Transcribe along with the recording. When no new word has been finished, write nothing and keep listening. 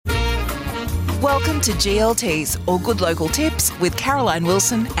Welcome to GLT's, or Good Local Tips, with Caroline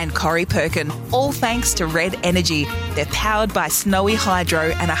Wilson and Corrie Perkin. All thanks to Red Energy. They're powered by Snowy Hydro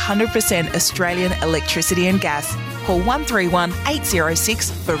and 100% Australian electricity and gas. Call 131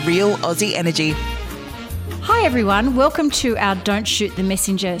 806 for real Aussie energy. Hi everyone, welcome to our Don't Shoot the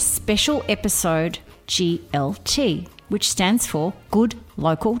Messenger special episode GLT, which stands for Good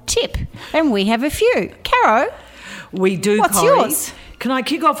Local Tip. And we have a few. Caro, we do. What's Corrie. Yours? Can I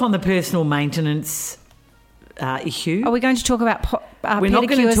kick off on the personal maintenance issue? Are we going to talk about We're not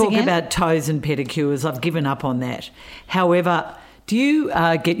going to talk again? about toes and pedicures. I've given up on that. However, do you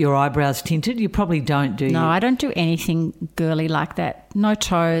get your eyebrows tinted? You probably don't, do you? No, I don't do anything girly like that. No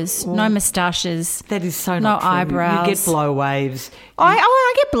toes, no moustaches. That is so no not true. eyebrows. You get blow waves.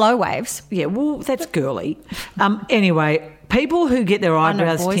 I get blow waves. Yeah, well, that's girly. Anyway, people who get their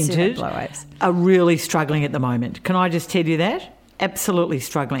eyebrows boys who tinted have blow waves. are really struggling at the moment. Can I just tell you that? Absolutely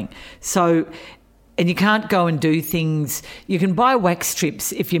struggling. So, and you can't go and do things. You can buy wax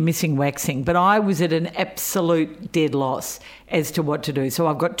strips if you're missing waxing, but I was at an absolute dead loss as to what to do. So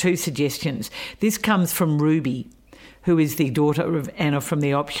I've got two suggestions. This comes from Ruby, who is the daughter of Anna from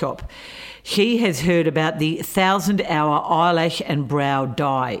the Op Shop. She has heard about the 1,000-hour eyelash and brow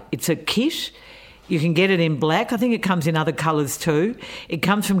dye. It's a kit. You can get it in black. I think it comes in other colours too. It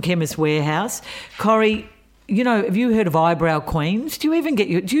comes from Chemist Warehouse. Corrie, you know, have you heard of eyebrow queens? Do you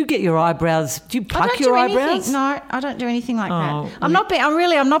get your eyebrows? Do you pluck your eyebrows? No, I don't do anything like that. I'm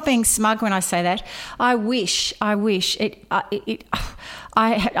not being smug when I say that. I wish it.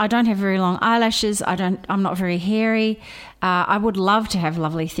 I don't have very long eyelashes. I'm not very hairy. I would love to have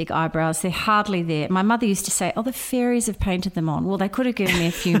lovely thick eyebrows. They're hardly there. My mother used to say, "Oh, the fairies have painted them on." Well, they could have given me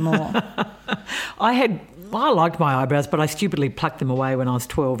a few more. I liked my eyebrows, but I stupidly plucked them away when I was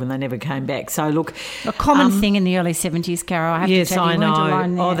 12 and they never came back. So, look... A common thing in the early 70s, Caro, I have to tell you. Yes, I weren't alone there.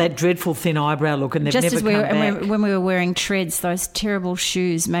 know. Oh, that dreadful thin eyebrow look, and they've Just never as come back. when we were wearing treads, those terrible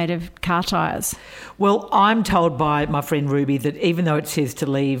shoes made of car tyres. Well, I'm told by my friend Ruby that even though it says to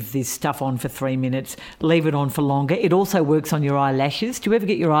leave this stuff on for 3 minutes, leave it on for longer. It also works on your eyelashes. Do you ever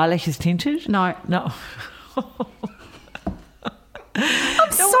get your eyelashes tinted? No. No.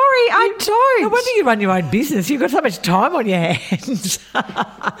 I'm sorry, I don't. No wonder you run your own business. You've got so much time on your hands.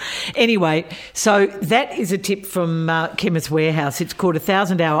 Anyway, so that is a tip from Chemist Warehouse. It's called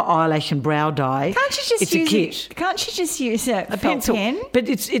 1,000-hour eyelash and brow dye. Can't you just use a pencil pen? But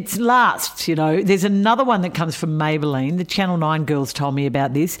it's lasts, you know. There's another one that comes from Maybelline. The Channel 9 girls told me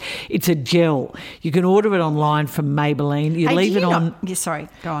about this. It's a gel. You can order it online from Maybelline. You leave it on. Sorry,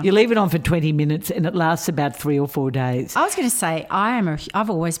 go on. You leave it on for 20 minutes and it lasts about 3 or 4 days. I was going to say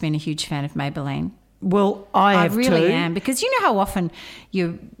I've always been a huge fan of Maybelline. Well, I really am, because you know how often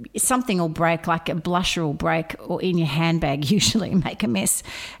something will break, like a blusher will break, or in your handbag usually make a mess,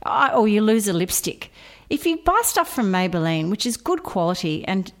 or you lose a lipstick. If you buy stuff from Maybelline, which is good quality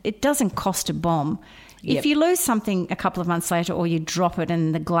and it doesn't cost a bomb, if you lose something a couple of months later, or you drop it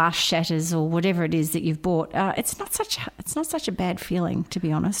and the glass shatters, or whatever it is that you've bought, it's not such a bad feeling, to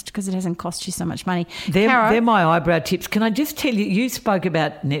be honest, because it hasn't cost you so much money. They're my eyebrow tips. Can I just tell you, you spoke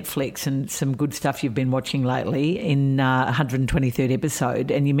about Netflix and some good stuff you've been watching lately in 123rd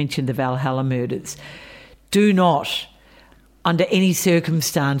episode, and you mentioned the Valhalla murders. Do not, under any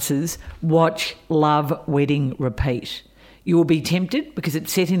circumstances, watch Love, Wedding, Repeat. You will be tempted because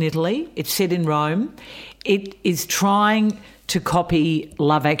it's set in Italy, it's set in Rome. It is trying to copy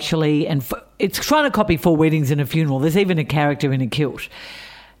Love Actually, and it's trying to copy Four Weddings and a Funeral. There's even a character in a kilt.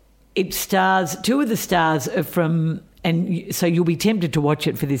 It stars, two of the stars are from, and so you'll be tempted to watch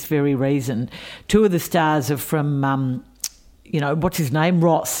it for this very reason. Two of the stars are from, what's his name?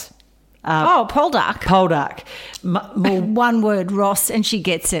 Ross. Poldark. Poldark. One word, Ross, and she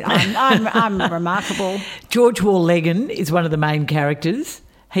gets it. I'm remarkable. George Warlegan is one of the main characters.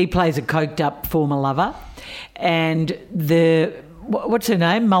 He plays a coked up former lover, and what's her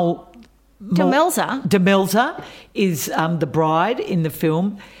name? Demelza is the bride in the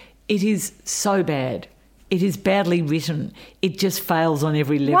film. It is so bad. It is badly written. It just fails on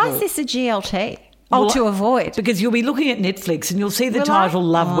every level. Why is this a GLT? To avoid. Because you'll be looking at Netflix and you'll see the title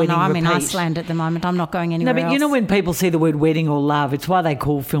Love, Wedding, Repeat. I'm in Iceland at the moment. I'm not going anywhere else. No, but you know when people see the word wedding or love, it's why they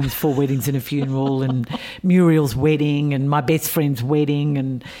call films Four Weddings and a Funeral and Muriel's Wedding and My Best Friend's Wedding.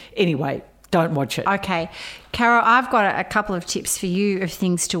 And anyway, don't watch it. Okay. Carol, I've got a couple of tips for you of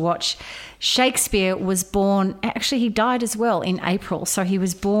things to watch. Shakespeare was born, actually he died as well in April. So he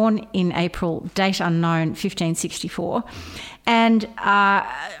was born in April, date unknown, 1564. And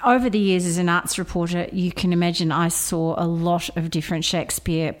over the years as an arts reporter, you can imagine I saw a lot of different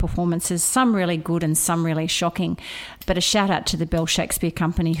Shakespeare performances, some really good and some really shocking. But a shout out to the Bell Shakespeare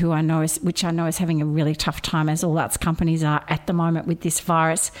Company, which I know is having a really tough time, as all arts companies are at the moment with this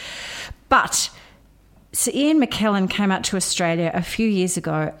virus. But Sir Ian McKellen came out to Australia a few years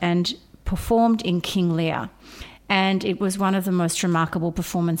ago and performed in King Lear, and it was one of the most remarkable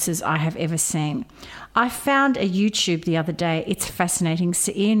performances I have ever seen. I found a YouTube the other day. It's fascinating.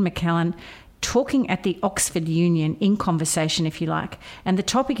 Sir Ian McKellen talking at the Oxford Union, in conversation, if you like, and the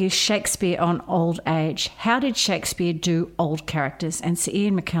topic is Shakespeare on old age. How did Shakespeare do old characters? And Sir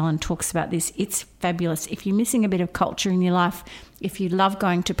Ian McKellen talks about this. It's fabulous. If you're missing a bit of culture in your life, if you love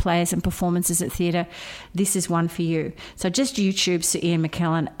going to plays and performances at theatre, this is one for you. So just YouTube Sir Ian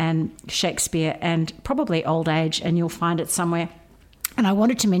McKellen and Shakespeare and probably old age, and you'll find it somewhere. And I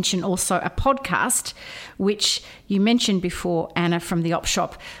wanted to mention also a podcast, which you mentioned before, Anna, from the Op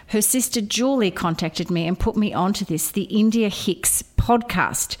Shop. Her sister Julie contacted me and put me onto this, the India Hicks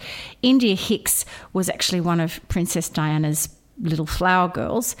podcast. India Hicks was actually one of Princess Diana's little flower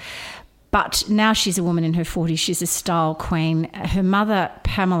girls. But now she's a woman in her 40s. She's a style queen. Her mother,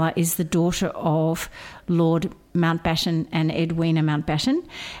 Pamela, is the daughter of Lord Mountbatten and Edwina Mountbatten,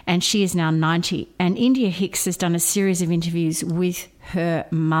 and she is now 90. And India Hicks has done a series of interviews with her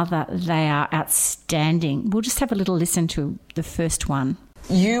mother. They are outstanding. We'll just have a little listen to the first one.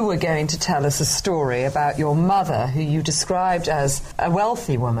 You were going to tell us a story about your mother, who you described as a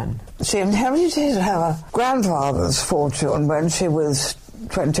wealthy woman. She inherited her grandfather's fortune when she was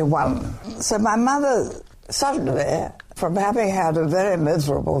 21. So my mother suddenly, from having had a very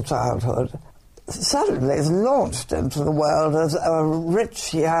miserable childhood, suddenly is launched into the world as a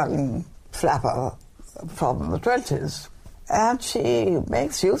rich young flapper from the 20s. And she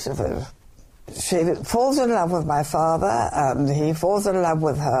makes use of it. She falls in love with my father, and he falls in love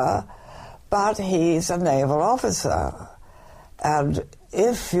with her, but he's a naval officer. And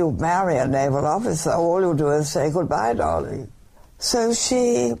if you marry a naval officer, all you do is say goodbye, darling. So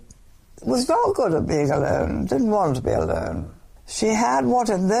she was not good at being alone, didn't want to be alone. She had what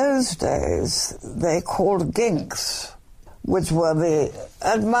in those days they called ginks, which were the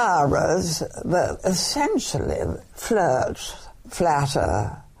admirers that essentially flirt,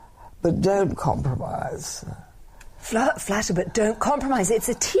 flatter, but don't compromise. Flatter but don't compromise. It's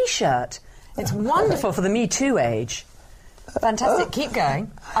a T-shirt. It's wonderful for the Me Too age. Fantastic. Keep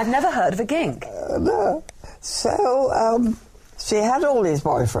going. I've never heard of a gink. No. So she had all these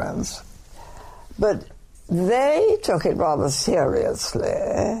boyfriends, but they took it rather seriously.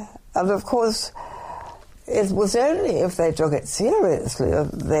 And of course, it was only if they took it seriously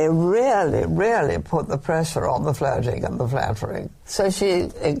that they really, really put the pressure on the flirting and the flattering. So she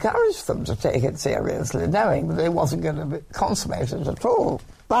encouraged them to take it seriously, knowing that it wasn't going to be consummated at all.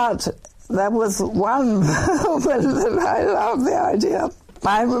 But there was one moment that I loved the idea.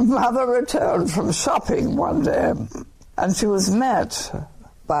 My mother returned from shopping one day, and she was met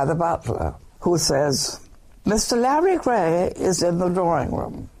by the butler, who says, "Mr. Larry Gray is in the drawing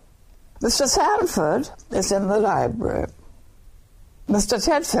room. Mr. Sanford is in the library. Mr.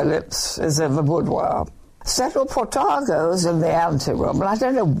 Ted Phillips is in the boudoir. Cecil Portago is in the anteroom." And I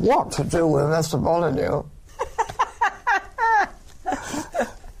don't know what to do with Mr. Molyneux.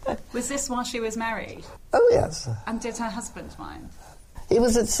 Was this while she was married? Oh, yes. And did her husband mind? He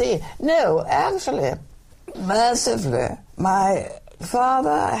was at sea. No, actually, mercifully, my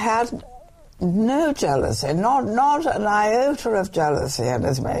father had no jealousy, not an iota of jealousy in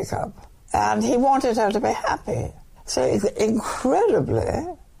his makeup. And he wanted her to be happy. So incredibly,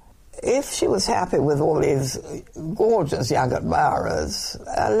 if she was happy with all these gorgeous young admirers,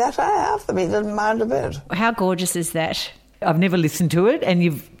 let her have them. He didn't mind a bit. How gorgeous is that? I've never listened to it, and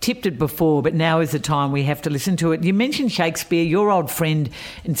you've tipped it before, but now is the time we have to listen to it. You mentioned Shakespeare, your old friend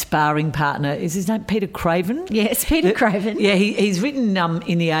and sparring partner. Is his name Peter Craven? Yes, Peter Craven. Yeah, he's written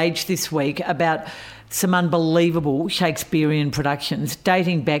in The Age this week about some unbelievable Shakespearean productions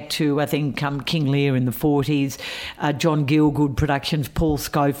dating back to, I think, King Lear in the 40s, John Gielgud productions, Paul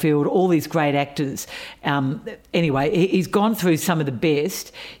Schofield, all these great actors. Anyway, he's gone through some of the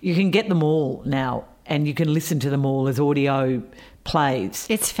best. You can get them all now, and you can listen to them all as audio plays.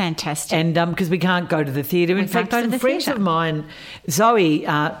 It's fantastic. And because we can't go to the theatre. In fact, some friends of mine, Zoe,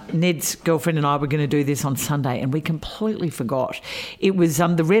 Ned's girlfriend, and I were going to do this on Sunday, and we completely forgot. It was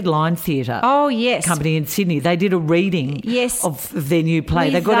the Red Line Theatre. Oh, yes. Company in Sydney. They did a reading of their new play.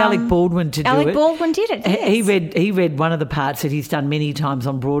 They got Alec Baldwin to do it. Alec Baldwin did it, yes. He read one of the parts that he's done many times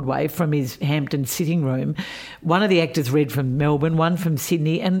on Broadway from his Hampton sitting room. One of the actors read from Melbourne, one from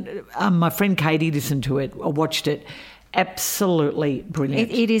Sydney, and my friend Katie listened to it or watched it. Absolutely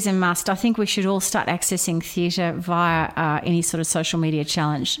brilliant. It is a must. I think we should all start accessing theatre via any sort of social media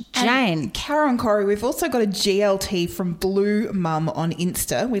challenge. Jane. And Cara and Corey, we've also got a GLT from Blue Mum on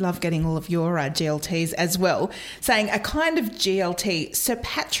Insta. We love getting all of your GLTs as well, saying a kind of GLT, Sir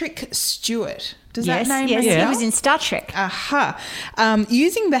Patrick Stewart. Does that name ring a bell? He was in Star Trek. Aha.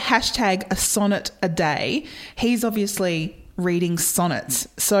 Using the hashtag a sonnet a day, he's obviously reading sonnets.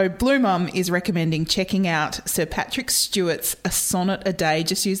 So Blue Mum is recommending checking out Sir Patrick Stewart's A Sonnet a Day.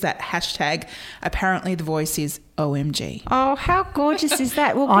 Just use that hashtag. Apparently the voice is OMG. Oh, how gorgeous is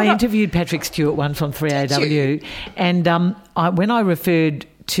that? Well, I interviewed Patrick Stewart once on 3AW, and when I referred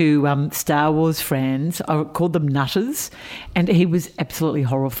to Star Wars fans, I called them nutters, and he was absolutely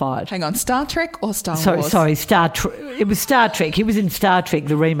horrified. Hang on, Star Trek or Star Wars? Sorry, Star Trek. It was Star Trek. He was in Star Trek,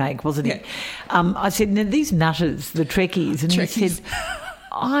 the remake, wasn't he? I said, now, these nutters, the Trekkies, and he said,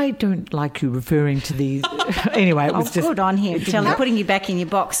 I don't like you referring to these. Anyway, it was just good on him. Putting you back in your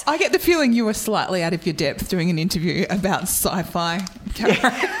box. I get the feeling you were slightly out of your depth doing an interview about sci-fi.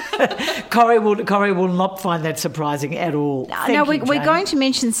 Corey will not find that surprising at all. We're going to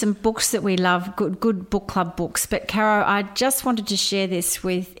mention some books that we love, good book club books. But Caro, I just wanted to share this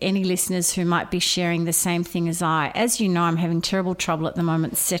with any listeners who might be sharing the same thing as I. As you know, I'm having terrible trouble at the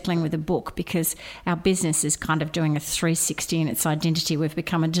moment settling with a book because our business is kind of doing a 360 in its identity. We've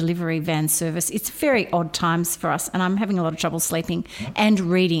become a delivery van service. It's very odd times for us, and I'm having a lot of trouble sleeping and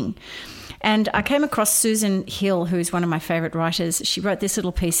reading. And I came across Susan Hill, who's one of my favourite writers. She wrote this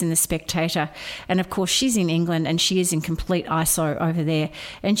little piece in The Spectator. And, of course, she's in England and she is in complete ISO over there.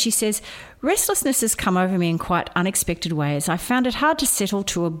 And she says, restlessness has come over me in quite unexpected ways. I found it hard to settle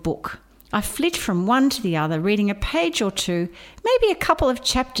to a book. I flit from one to the other, reading a page or two, maybe a couple of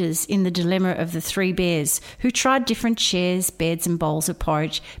chapters in The Dilemma of the Three Bears, who tried different chairs, beds and bowls of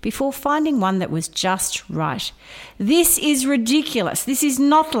porridge before finding one that was just right. This is ridiculous. This is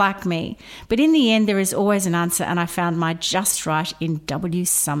not like me. But in the end, there is always an answer, and I found my just right in W.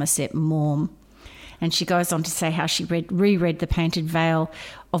 Somerset Maugham. And she goes on to say how she reread The Painted Veil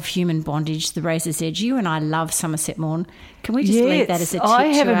of Human Bondage, The Razor's Edge. You and I love Somerset Maugham. Can we just leave that as a tip? I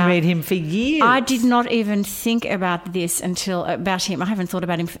haven't read him for years. I did not even think about this about him. I haven't thought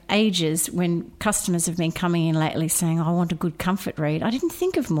about him for ages when customers have been coming in lately saying, I want a good comfort read. I didn't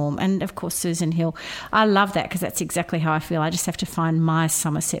think of Maugham. And, of course, Susan Hill. I love that because that's exactly how I feel. I just have to find my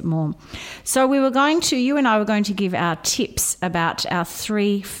Somerset Maugham. So you and I were going to give our tips about our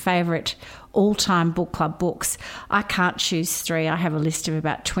 3 favourite all-time book club books. I can't choose 3. I have a list of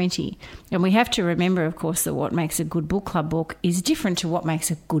about 20. And we have to remember, of course, that what makes a good book club book is different to what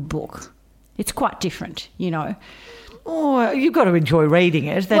makes a good book. It's quite different, you know. Oh, you've got to enjoy reading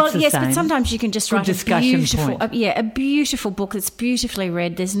it. That's the same. But sometimes you can just write a beautiful book that's beautifully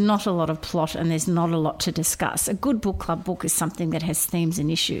read. There's not a lot of plot and there's not a lot to discuss. A good book club book is something that has themes and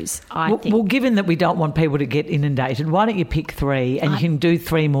issues, I think. Well, given that we don't want people to get inundated, why don't you pick 3 and you can do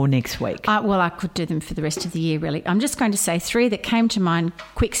 3 more next week? I could do them for the rest of the year, really. I'm just going to say 3 that came to mind,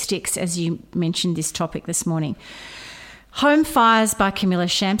 quick sticks, as you mentioned this topic this morning. Home Fires by Camilla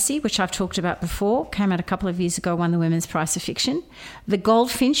Shamsi, which I've talked about before, came out a couple of years ago, won the Women's Prize for Fiction. The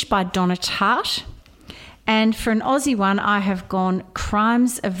Goldfinch by Donna Tartt. And for an Aussie one, I have gone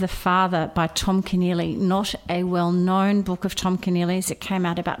Crimes of the Father by Tom Keneally, not a well-known book of Tom Keneally's. It came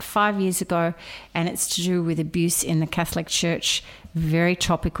out about 5 years ago, and it's to do with abuse in the Catholic Church. Very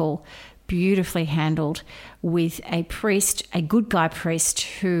topical, beautifully handled, with a priest, a good guy priest,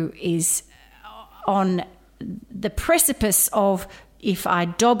 who is on the precipice of, if I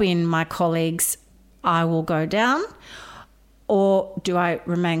dob in my colleagues, I will go down, or do I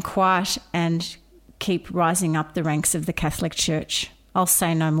remain quiet and keep rising up the ranks of the Catholic Church? I'll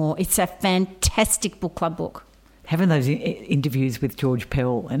say no more. It's a fantastic book club book. Haven't those interviews with George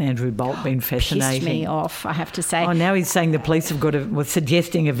Pell and Andrew Bolt been fascinating? Pissed me off, I have to say. Oh, now he's saying the police was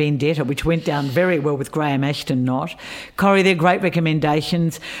suggesting a vendetta, which went down very well with Graham Ashton not. Corey, they're great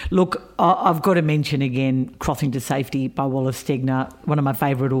recommendations. Look, I've got to mention again Crossing to Safety by Wallace Stegner, one of my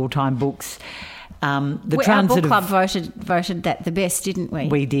favourite all-time books. Our book club voted that the best, didn't we?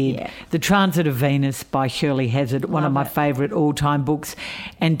 We did. Yeah. The Transit of Venus by Shirley Hazard, one of my favourite all-time books,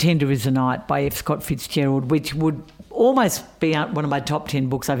 and Tender is the Night by F. Scott Fitzgerald, which would almost be one of my top 10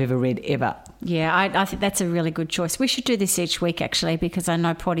 books I've ever read ever. Yeah, I think that's a really good choice. We should do this each week, actually, because I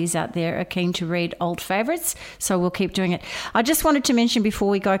know potties out there are keen to read old favourites, so we'll keep doing it. I just wanted to mention before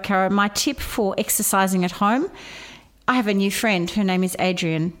we go, Cara, my tip for exercising at home. I have a new friend. Her name is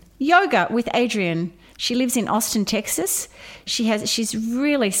Adrienne. Yoga with Adrienne. She lives in Austin, Texas. She's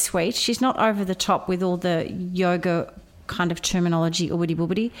really sweet. She's not over the top with all the yoga kind of terminology,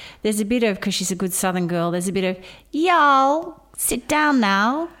 oobity-boobity. There's a bit of, because she's a good Southern girl, there's a bit of, y'all, sit down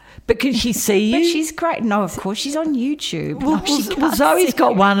now. But can she see you? But she's great. No, of course, she's on YouTube. Well, Zoe's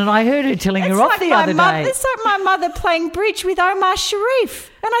got one, and I heard her telling her off the other day. It's like my mother playing bridge with Omar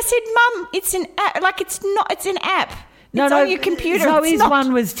Sharif. And I said, Mum, it's an app. Like, it's not, it's an app. It's on your computer. Zoe's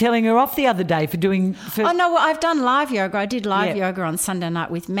one was telling her off the other day for doing... Oh, no, well, I've done live yoga. I did live yoga on Sunday night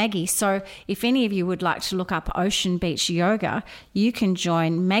with Maggie. So if any of you would like to look up Ocean Beach Yoga, you can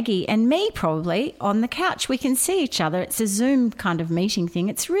join Maggie and me probably on the couch. We can see each other. It's a Zoom kind of meeting thing.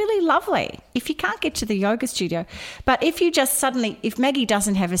 It's really lovely if you can't get to the yoga studio. But if you just suddenly... If Maggie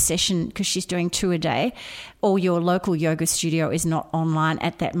doesn't have a session because she's doing 2 a day, or your local yoga studio is not online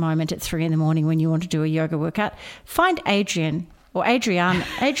at that moment at 3 a.m. when you want to do a yoga workout, find Adrienne, I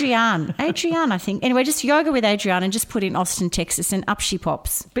think. Anyway, just yoga with Adrienne and just put in Austin, Texas, and up she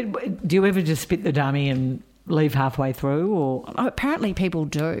pops. But do you ever just spit the dummy and leave halfway through? Or apparently people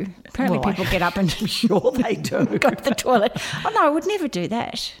do. People get up and... I'm sure they do. Go to the toilet. Oh, no, I would never do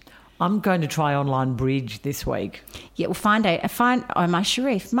that. I'm going to try online bridge this week. Yeah, we'll find Omar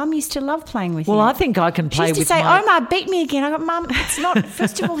Sharif. Mum used to love playing with him. Well, I think I can play with She used to say, Omar, beat me again. I go, Mum, it's not.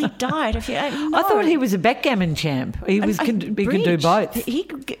 First of all, he died. If you don't know. I thought he was a backgammon champ. He can do both.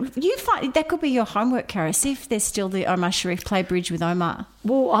 You find that could be your homework, Cara. See if there's still the Omar Sharif play bridge with Omar.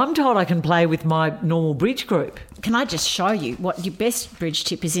 Well, I'm told I can play with my normal bridge group. Can I just show you what your best bridge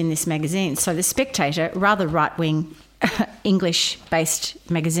tip is in this magazine? So The Spectator, rather right-wing English-based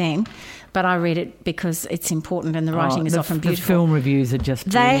magazine, but I read it because it's important and the writing is often beautiful. The film reviews are just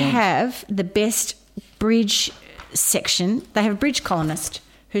brilliant. They have the best bridge section. They have a bridge columnist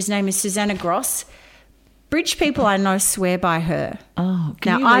whose name is Susanna Gross. Bridge people I know swear by her. Oh,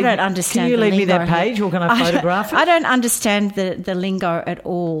 I don't understand. Can you leave me that page, or can I photograph it? I don't understand the lingo at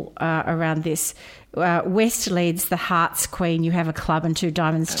all around this. West leads the hearts queen. You have a club and 2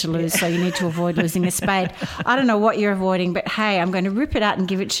 diamonds to lose, so you need to avoid losing a spade. I don't know what you're avoiding, but hey, I'm going to rip it out and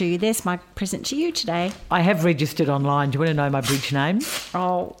give it to you. There's my present to you today. I have registered online. Do you want to know my bridge name?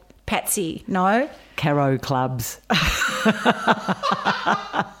 Oh, Patsy. No? Caro Clubs.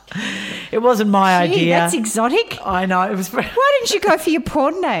 It wasn't my idea. That's exotic. I know. It was. Why didn't you go for your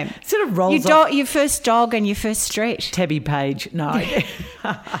porn name? It sort of rolls off. Your first dog and your first street. Tabby Page. No. Why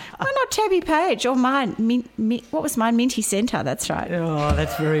not Tabby Page? Or mine. What was mine? Minty Centre. That's right. Oh,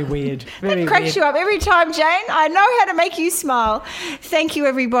 that's very weird. That cracks you up every time, Jane. I know how to make you smile. Thank you,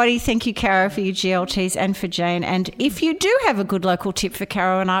 everybody. Thank you, Cara, for your GLTs and for Jane. And if you do have a good local tip for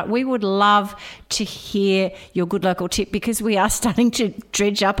Cara and I, we would love to hear your good local tip, because we are starting to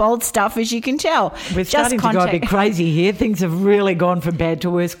dredge up old stuff, as you can tell. We're starting to go a bit crazy here. Things have really gone from bad to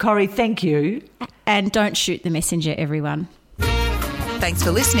worse. Corrie, thank you. And don't shoot the messenger, everyone. Thanks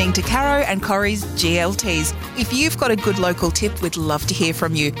for listening to Caro and Corrie's GLTs. If you've got a good local tip, we'd love to hear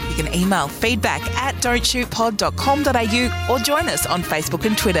from you. You can email feedback@don'tshootpod.com.au or join us on Facebook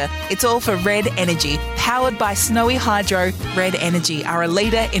and Twitter. It's all for Red Energy. Powered by Snowy Hydro, Red Energy are a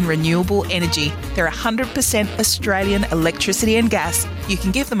leader in renewable energy. They're 100% Australian electricity and gas. You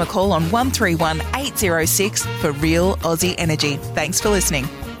can give them a call on 131 806 for real Aussie energy. Thanks for listening.